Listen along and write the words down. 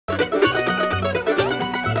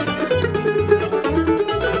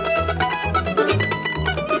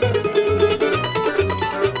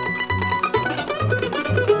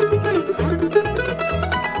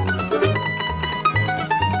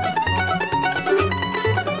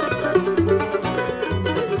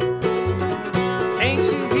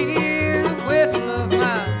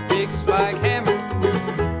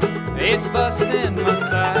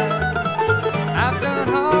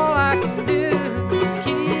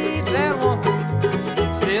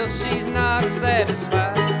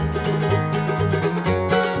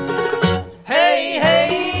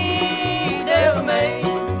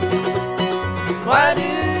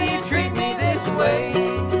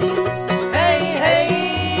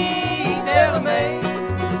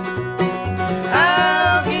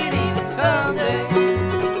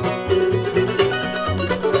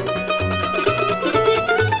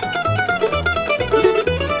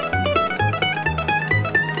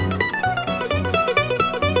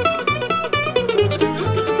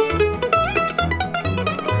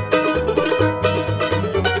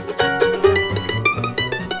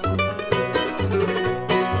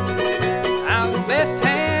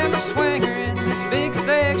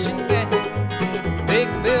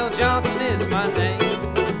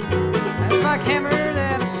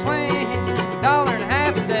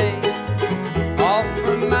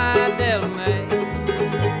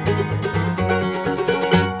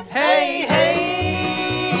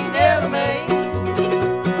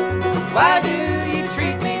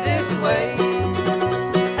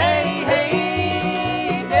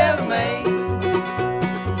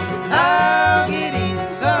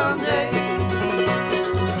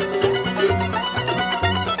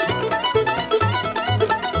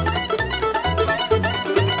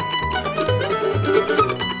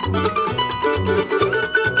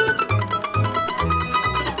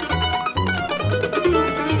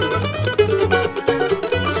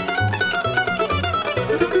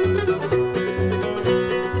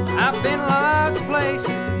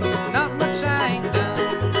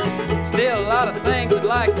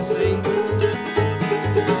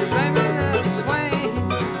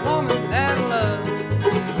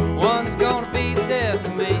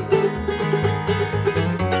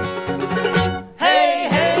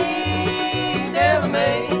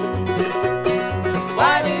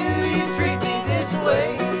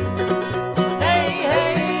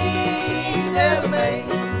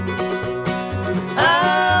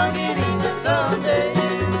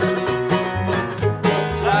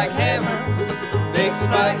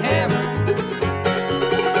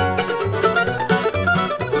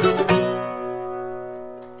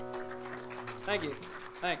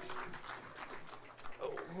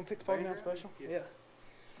Foggy Mountain Special? Yeah.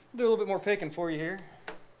 Do a little bit more picking for you here.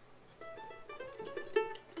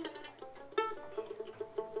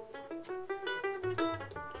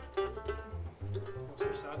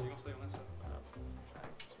 Switch sides, or you gonna stay on this side?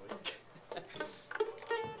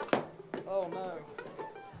 Oh no.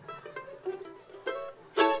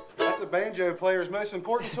 That's a banjo player's most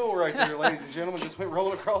important tool right there, ladies and gentlemen. Just went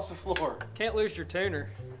rolling across the floor. Can't lose your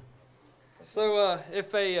tuner. So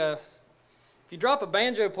if you drop a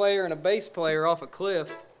banjo player and a bass player off a cliff,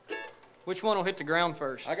 which one will hit the ground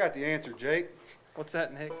first? I got the answer, Jake. What's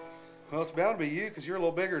that, Nick? Well, it's bound to be you because you're a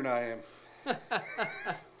little bigger than I am.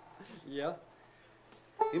 Yeah.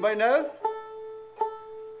 Anybody know?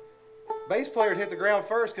 Bass player would hit the ground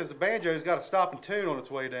first because the banjo's got a stop and tune on its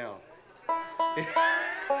way down. If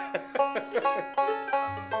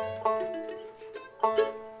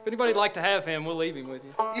anybody'd like to have him, we'll leave him with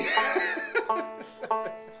you.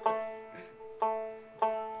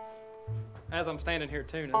 As I'm standing here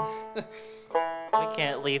tuning. We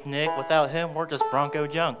can't leave Nick. Without him, we're just Bronco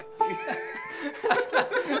junk.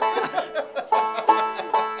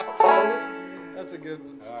 That's a good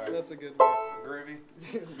one. All right. That's a good one. Groovy.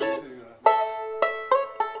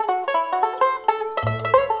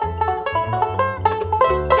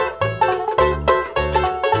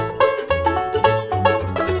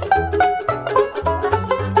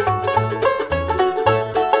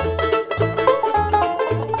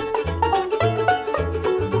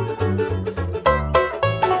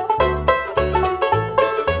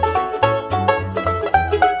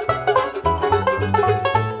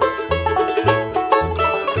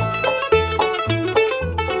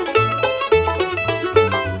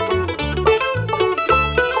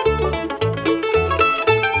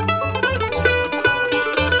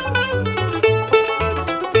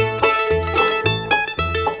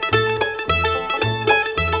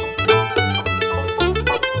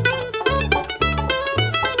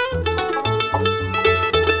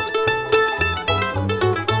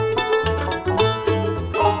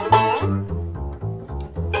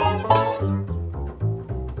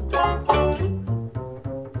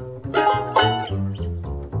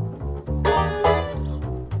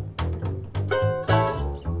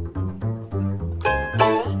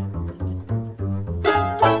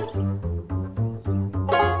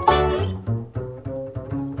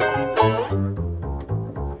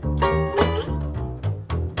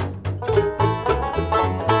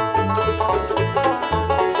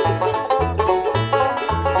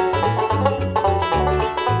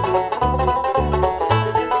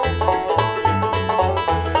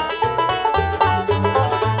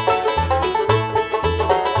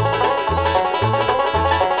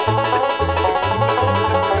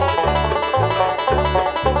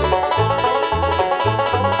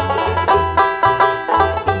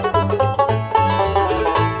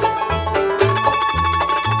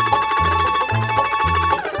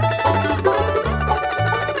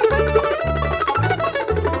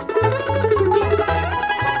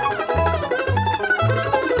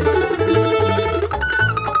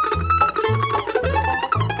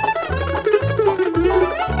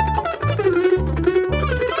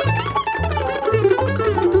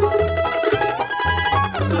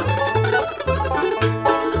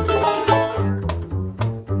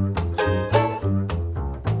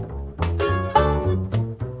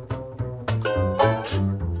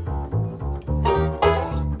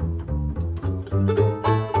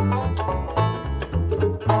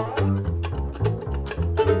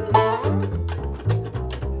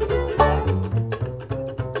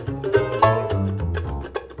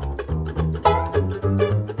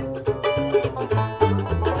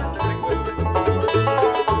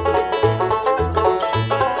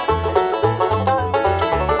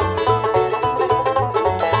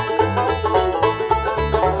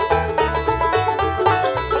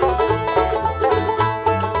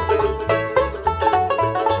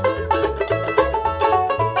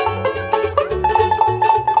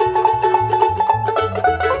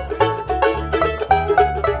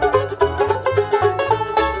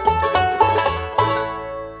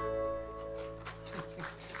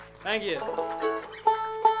 Thank you.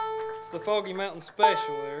 It's the Foggy Mountain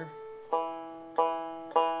Special there.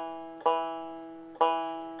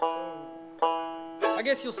 I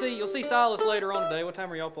guess you'll see Silas later on today. What time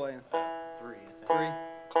are y'all playing? 3, I think.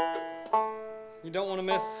 3. You don't want to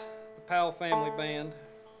miss the Powell family band.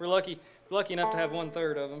 We're lucky enough to have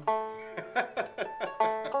 1/3 of them.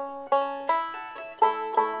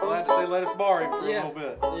 Glad that they let us borrow him for a little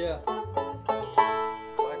bit. Yeah.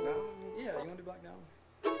 Black Diamond? Yeah, you want to do Black Diamond?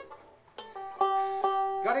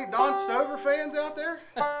 Got any Don Stover fans out there?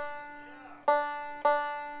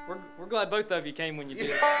 We're glad both of you came when you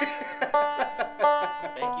did.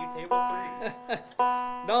 Thank you, table 3.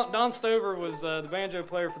 Don Stover was the banjo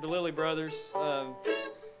player for the Lilly Brothers.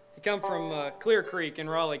 He come from Clear Creek in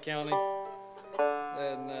Raleigh County.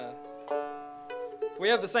 And we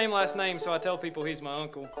have the same last name, so I tell people he's my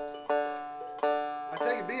uncle. I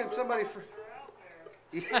take it being somebody for...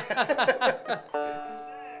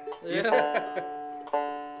 Yeah.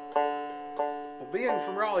 Well, being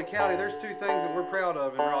from Raleigh County, there's two things that we're proud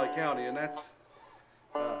of in Raleigh County, and that's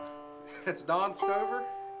Don Stover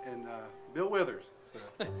and Bill Withers. So.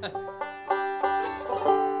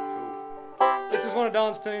 Cool. This is one of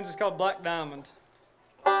Don's tunes. It's called Black Diamond.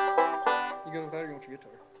 You going with that or you want your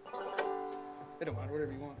guitar? It don't matter,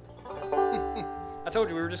 whatever you want. I told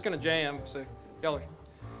you we were just going to jam, so y'all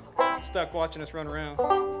are stuck watching us run around.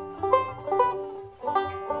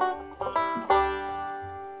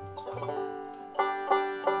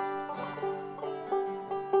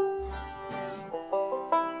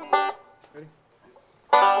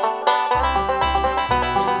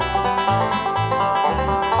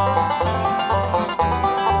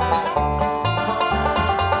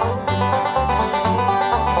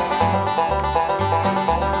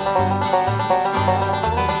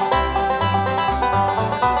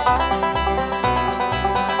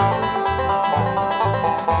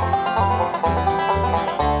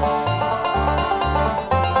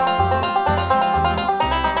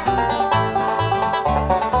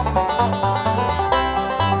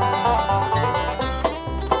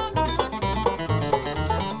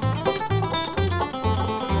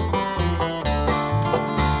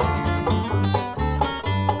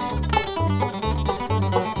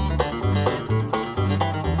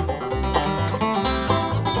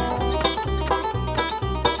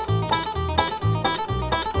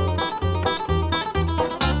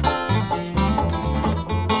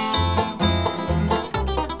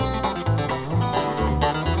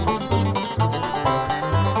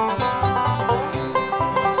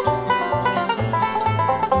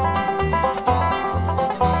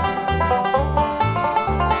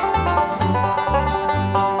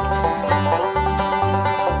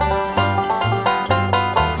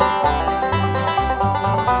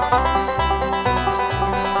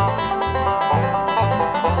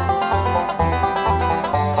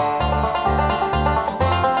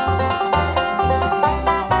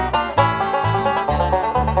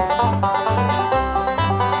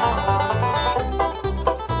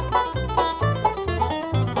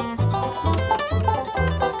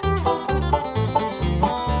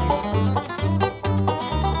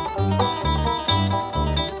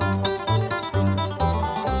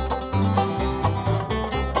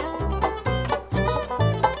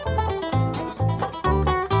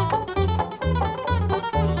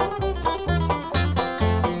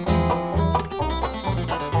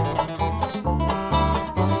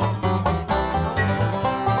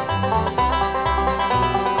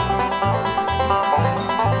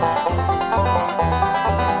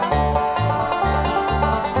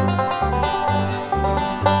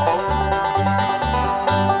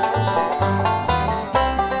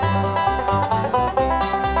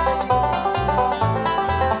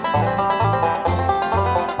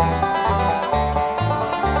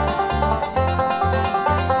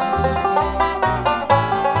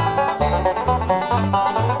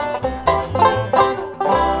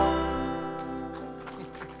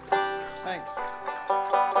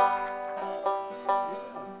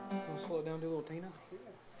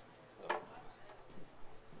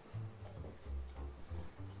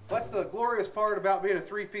 That's the glorious part about being a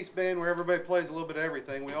three-piece band where everybody plays a little bit of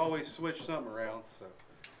everything. We always switch something around. So.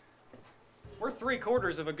 We're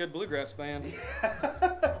 3/4 of a good bluegrass band.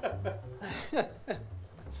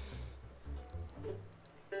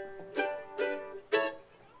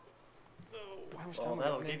 Well,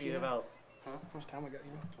 that'll give you about... Huh? How much time we got,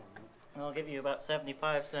 you know? I'll give you about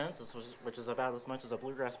 75 cents, which is about as much as a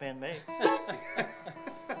bluegrass band makes.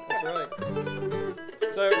 That's right.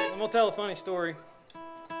 So, I'm gonna tell a funny story.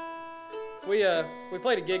 We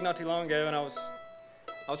played a gig not too long ago, and I was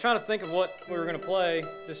trying to think of what we were gonna play,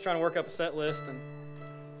 just trying to work up a set list, and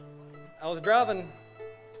I was driving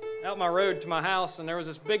out my road to my house, and there was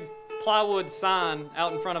this big plywood sign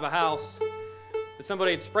out in front of a house that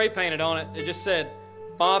somebody had spray painted on it. It just said,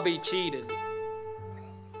 "Bobby cheated."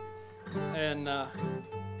 And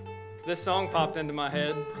this song popped into my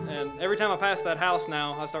head, and every time I pass that house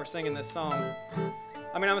now, I start singing this song.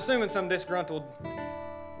 I mean, I'm assuming some disgruntled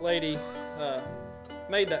lady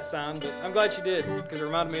made that sign, but I'm glad she did, because it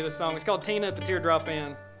reminded me of this song. It's called Tina at the Teardrop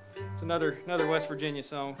Inn. It's another West Virginia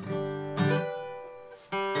song.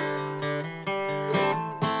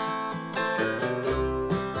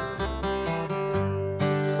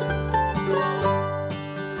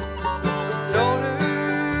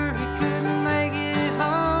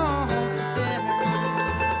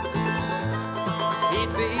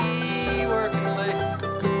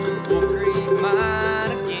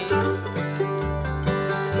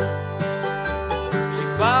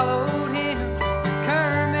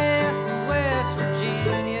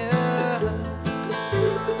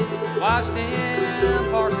 watched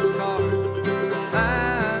him park his car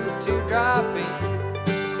behind the teardrop inn.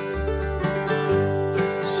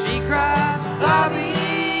 She cried, Bobby,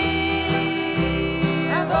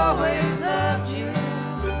 I've always loved you.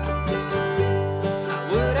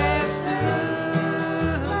 I would have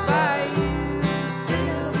stood by you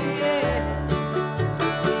till the end.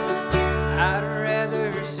 I'd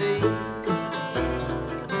rather see a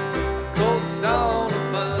cold stone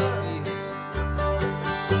above you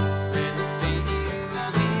than to see you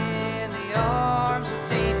in the arms of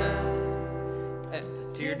Tina at the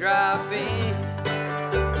teardrop inn.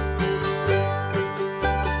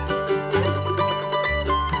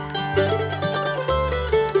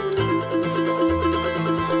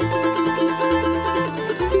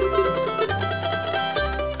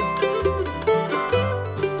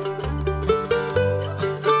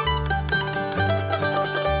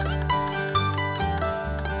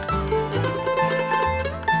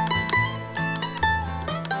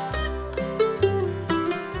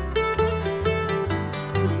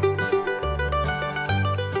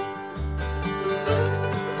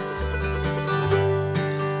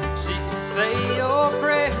 Say your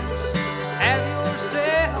prayers, have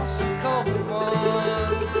yourself some cold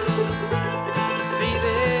water. See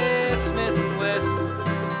this Smith & Wesson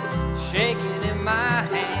shaking in my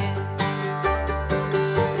hand.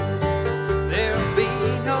 There'll be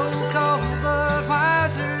no cold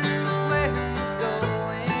Budweisers where you're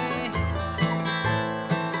going.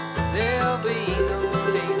 There'll be no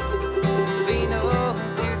Tina, there'll be no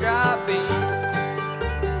teardrop in.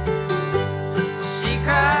 She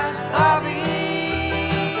cried, Bobby,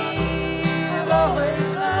 I've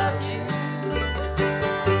always loved you.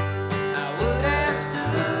 I would have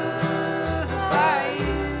stood by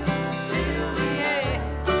you till the end.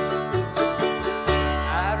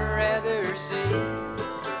 I'd rather see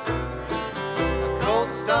a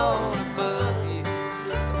cold stone above you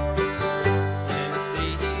than to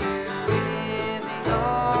see you in the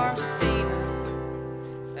arms of Tina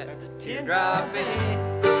at the teardrop inn.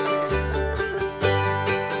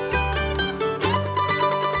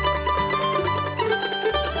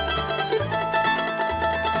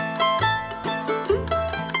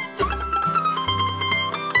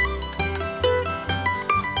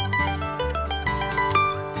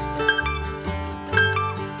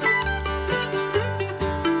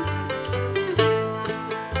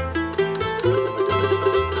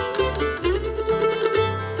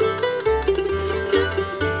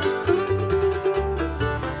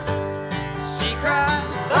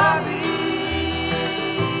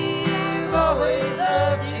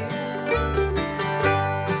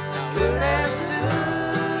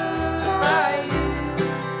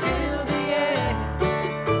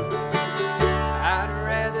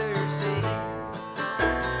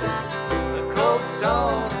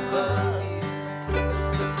 Stone above you,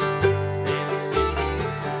 then to see you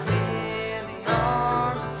in the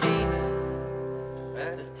arms of Tina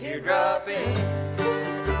at the teardrop inn.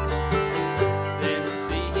 Then to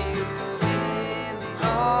see you in the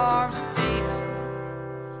arms of Tina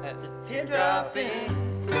at the teardrop inn.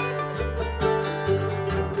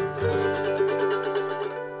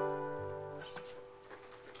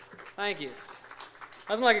 Thank you.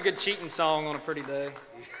 Nothing like a good cheating song on a pretty day.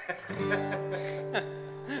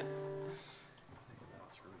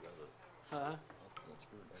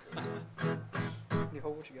 You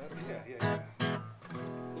hold what you got? Yeah.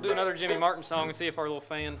 We'll do another Jimmy Martin song and see if our little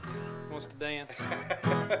fan wants to dance.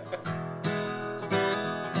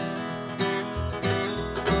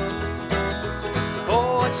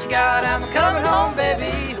 Oh, what you got? I'm coming home,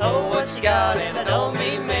 baby. Oh, what you got? And I don't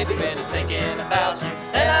mean maybe been thinking about you,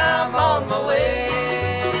 and I'm on my way.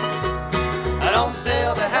 I don't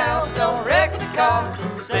sell the house, don't wreck the car.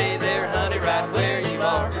 Stay there, honey, right where you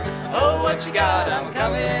are. Oh, what you got? I'm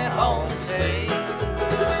coming home to stay.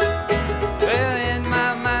 Well, in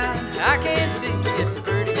my mind, I can see it's a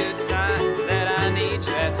pretty good sign that I need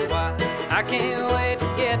you. That's why I can't wait to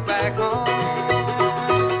get back home.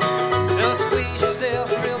 So squeeze yourself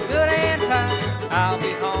real good and tight. I'll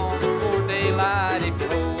be home before daylight. If you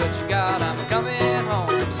hold what you got, I'm coming home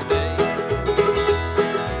to stay.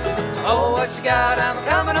 Oh, what you got? I'm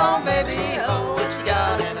coming home, baby. Oh, what you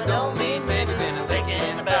got? And I don't mean maybe been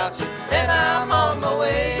thinking about you, and I'm on my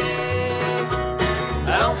way.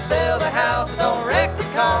 I don't sell the house, don't wreck the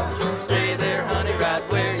car. Stay there, honey, right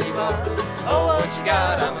where you are. Oh, what you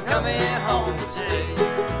got? I'm coming home to stay.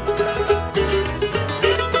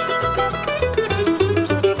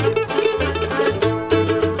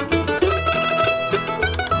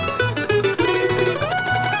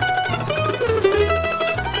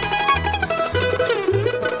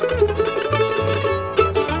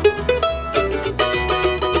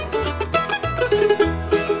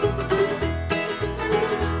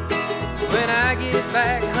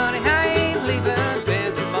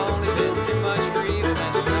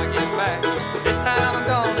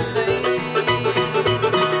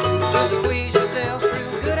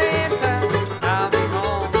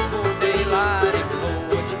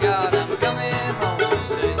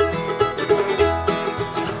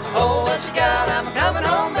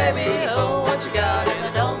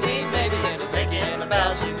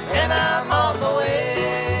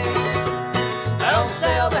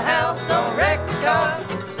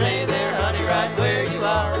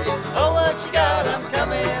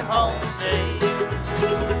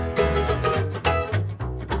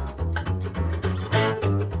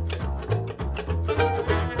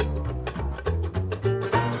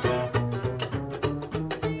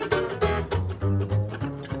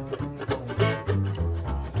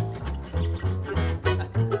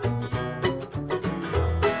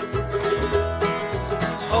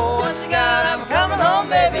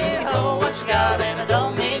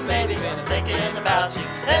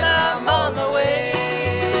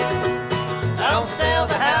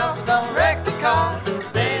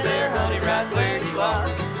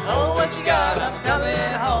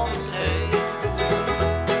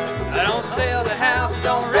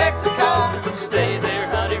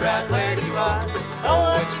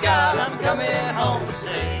 coming home to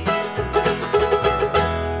stay.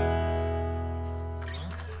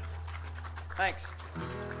 Thanks.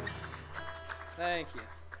 Thank you.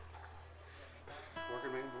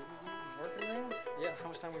 Working man. Working around? Yeah, how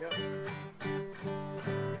much time we got? 15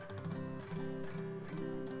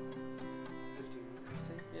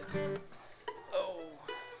 Yeah. Oh,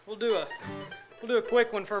 we'll do a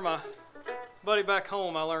quick one for my buddy back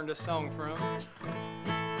home I learned this song from.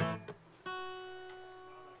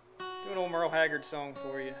 Do an old Merle Haggard song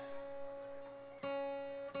for you.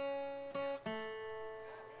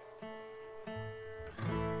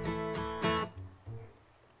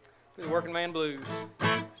 Do the Working Man Blues.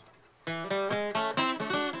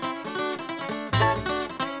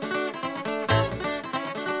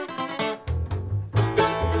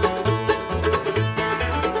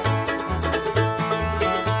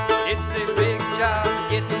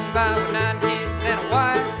 By with 9 kids and a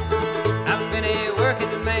wife. I've been a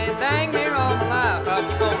working man dang near all my life. I'll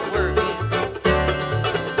keep on working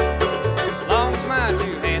long as my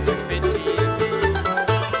 2 hands are fit to use.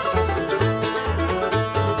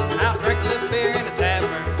 I'll drink a little beer in a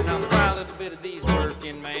tavern and I'll cry a little bit of these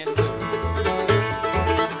working man blues.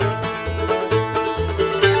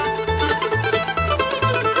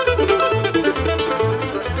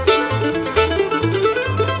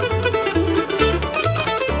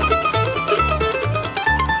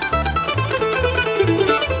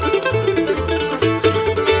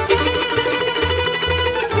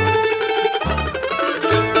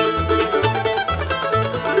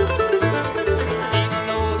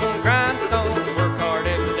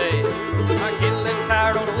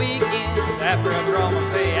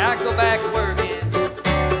 I go back working,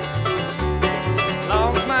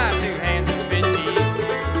 long as my 2 hands are fit to use.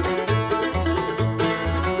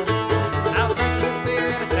 I'll drink a little beer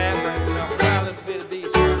in a tavern, and I'll cry a little bit of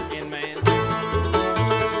these working man.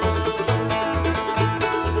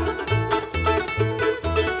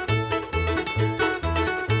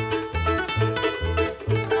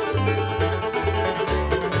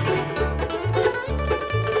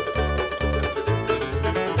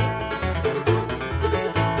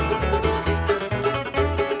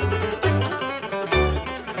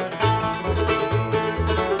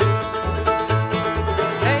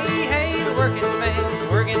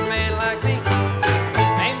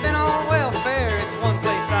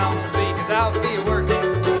 I'll be working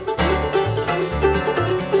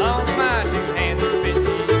long as my 2 hands are fit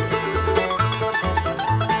to use.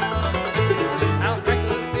 I'll drink a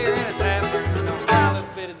little beer in a tavern and I'll cry a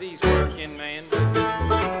little bit of these working man blues.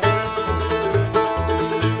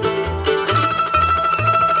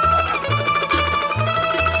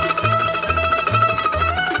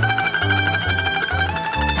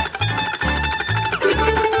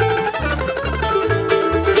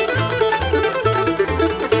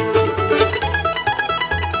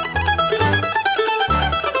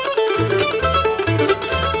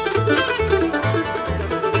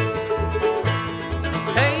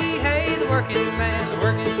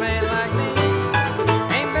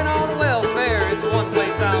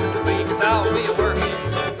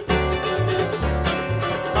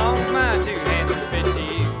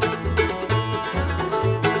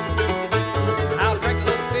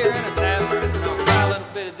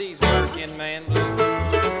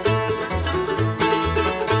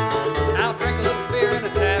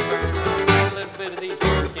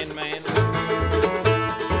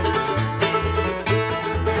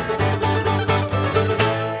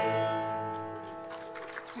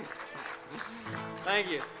 Thank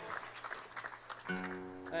you.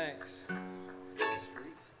 Thanks.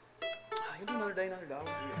 You do another day, another dollar.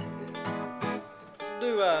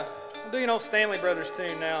 We'll do an old Stanley Brothers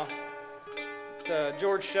tune now.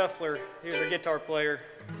 George Shuffler, he was a guitar player.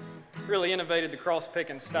 Really innovated the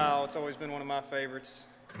cross-picking style. It's always been one of my favorites.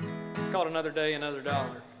 Called Another Day, Another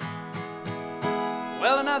Dollar.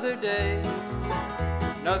 Well, another day,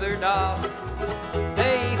 another dollar.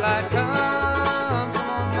 Daylight comes, I'm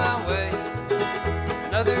on my way.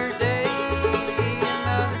 Another day,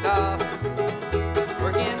 another dollar.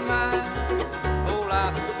 Working my whole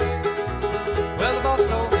life away. Well, the boss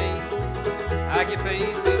told me I get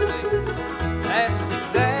paid quickly. That's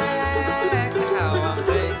exactly how I'm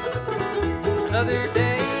paid. Another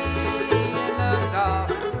day, another dollar.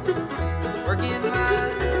 Working my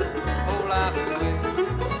whole life away.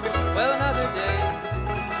 Well, another day,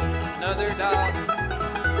 another dollar.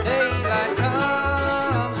 Daylight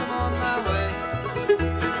comes, I'm on my way.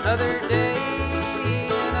 Another day,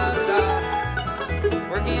 another dollar.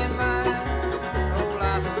 Working my whole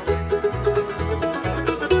life away.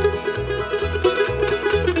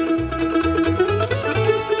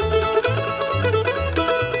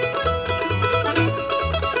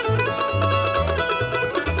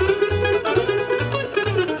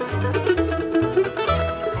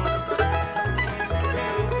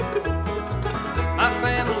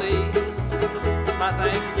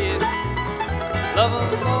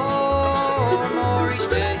 more and more each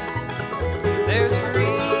day. They're the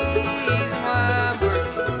reason why I'm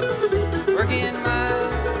working my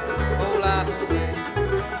whole life away.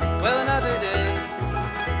 Well, another day,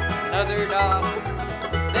 another dollar,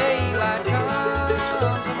 daylight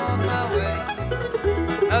comes, I'm on my way.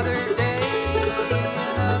 Another day,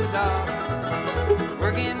 another dollar,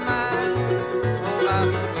 working my whole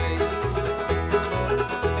life away.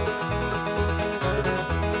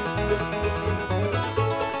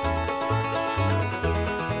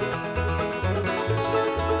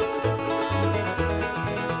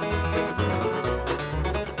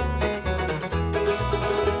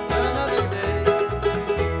 Another day,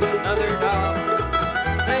 another dollar,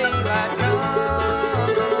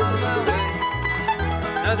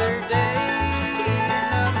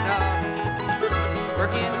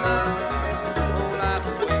 working my whole life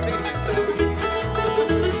away.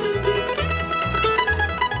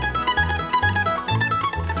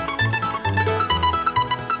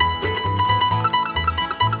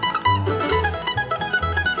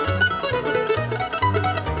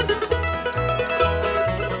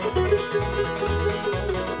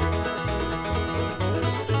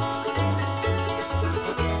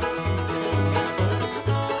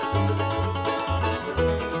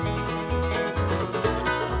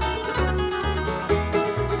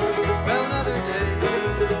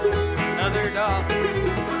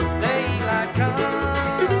 Daylight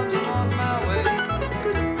comes, I'm on my way.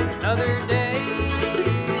 Another day,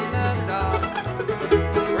 another dollar,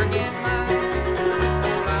 working my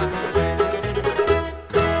whole life away.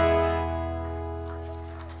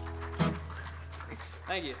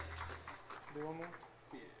 Thank you. Do one more?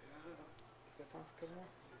 Yeah. Got time for a couple more?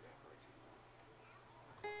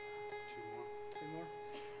 Two more?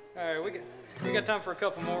 All right, we got time for a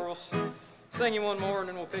couple more. We'll sing you one more, and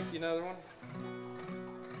then we'll pick you another one.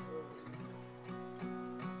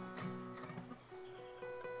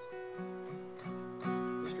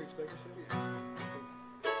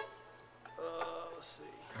 Let's see.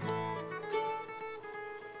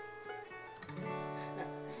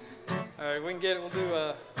 All right, we can get it. We'll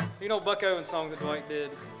do you know Buck Owens song that Dwight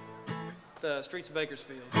did, the Streets of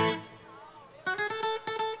Bakersfield.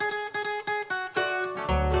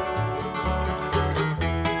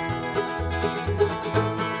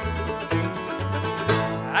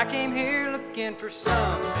 I came here looking for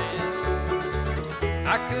something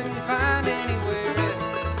I couldn't find anywhere else.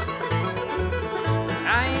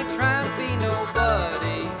 I ain't trying to be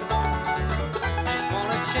nobody, just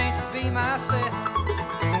want a chance to be myself.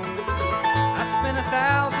 I spent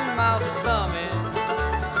 1,000 miles of thumbing,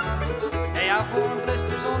 hey, I've worn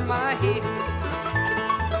blisters on my head,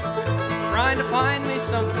 trying to find me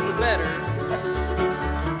something better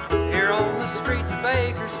here on the streets of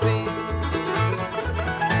Bakersfield.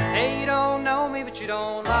 Hey, you don't know me, but you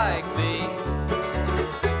don't like me.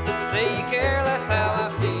 Say you care less how I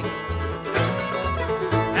feel.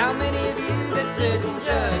 How many of you that sit and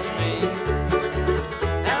judge me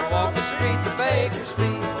now walk the streets of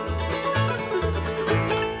Bakersfield?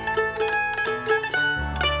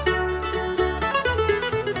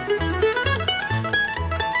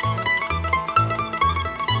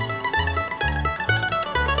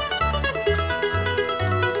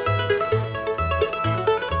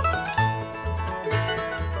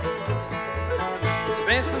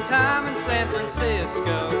 Spent some time in San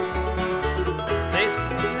Francisco, they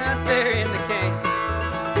out there in the cane.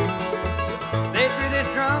 They threw this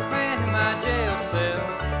drunk man in my jail cell,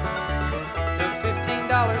 took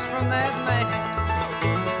 $15 from that man,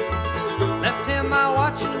 left him my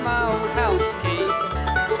watch and my old house key.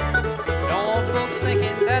 Don't want folks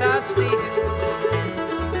thinking that I'd steal.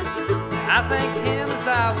 I thanked him as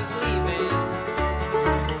I was leaving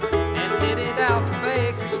and headed out for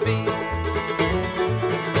Bakersfield.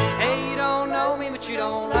 But you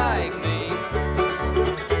don't like me.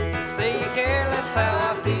 Say you care less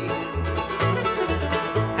how I feel.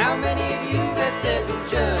 How many of you that sit and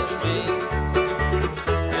judge me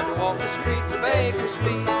ever walk the streets of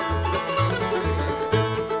Bakersfield?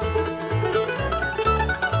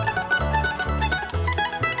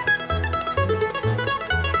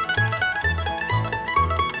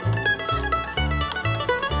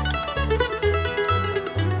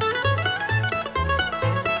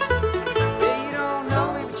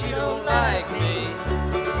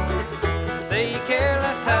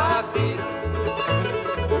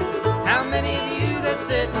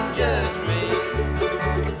 Sit and judge me,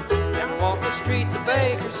 never walk the streets of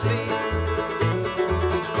Bakersfield.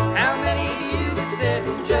 How many of you that sit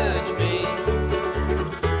and judge me,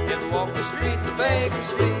 never walk the streets of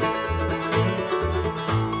Bakersfield?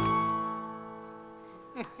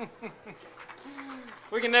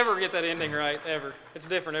 We can never get that ending right, ever. It's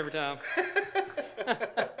different every time. All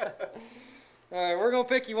right, we're going to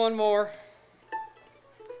pick you one more.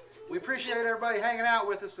 We appreciate everybody hanging out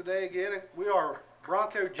with us today again. We are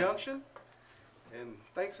Bronco Junction, and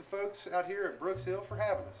thanks to folks out here at Brooks Hill for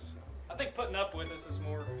having us. I think putting up with us is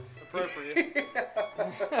more appropriate.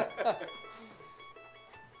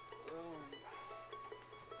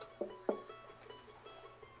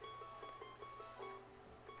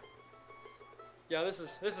 Yeah, this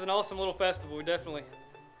is an awesome little festival. We definitely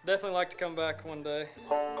like to come back one day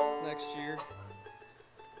next year,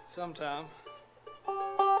 sometime.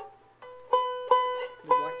 Do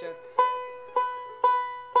blackjack.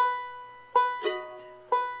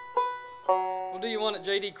 We'll do you one that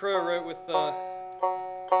J.D. Crowe wrote with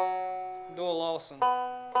Doyle Lawson.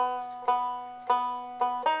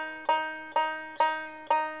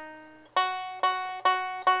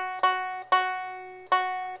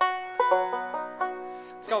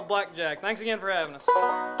 It's called Blackjack. Thanks again for having us.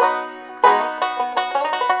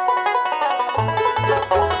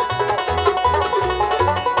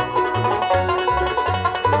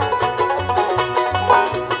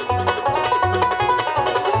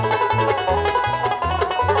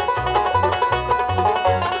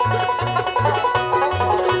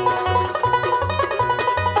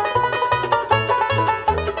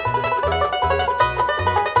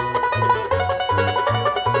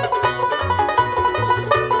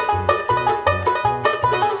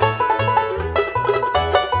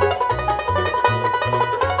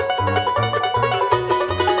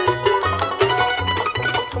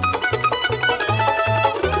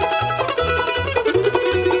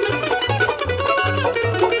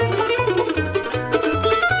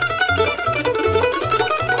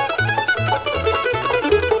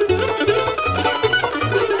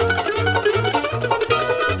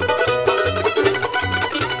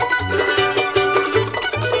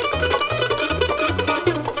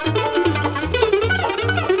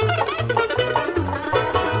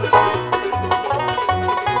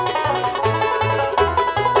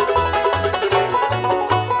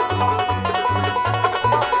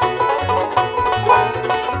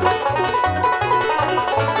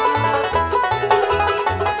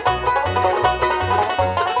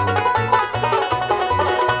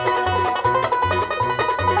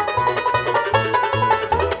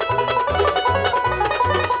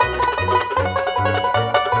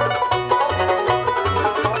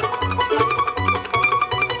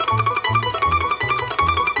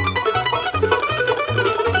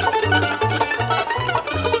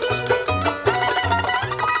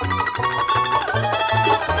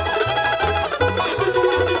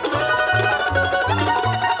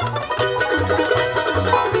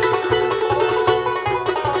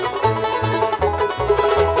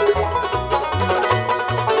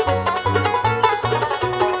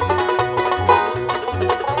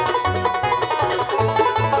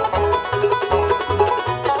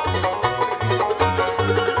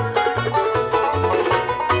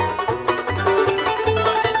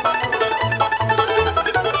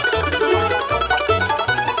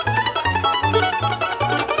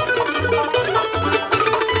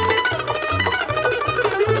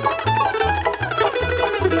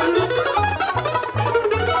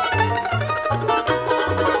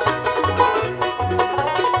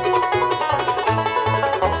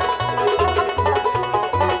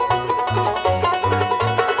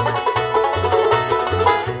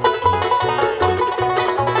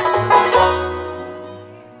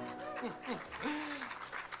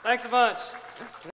 Thanks a bunch.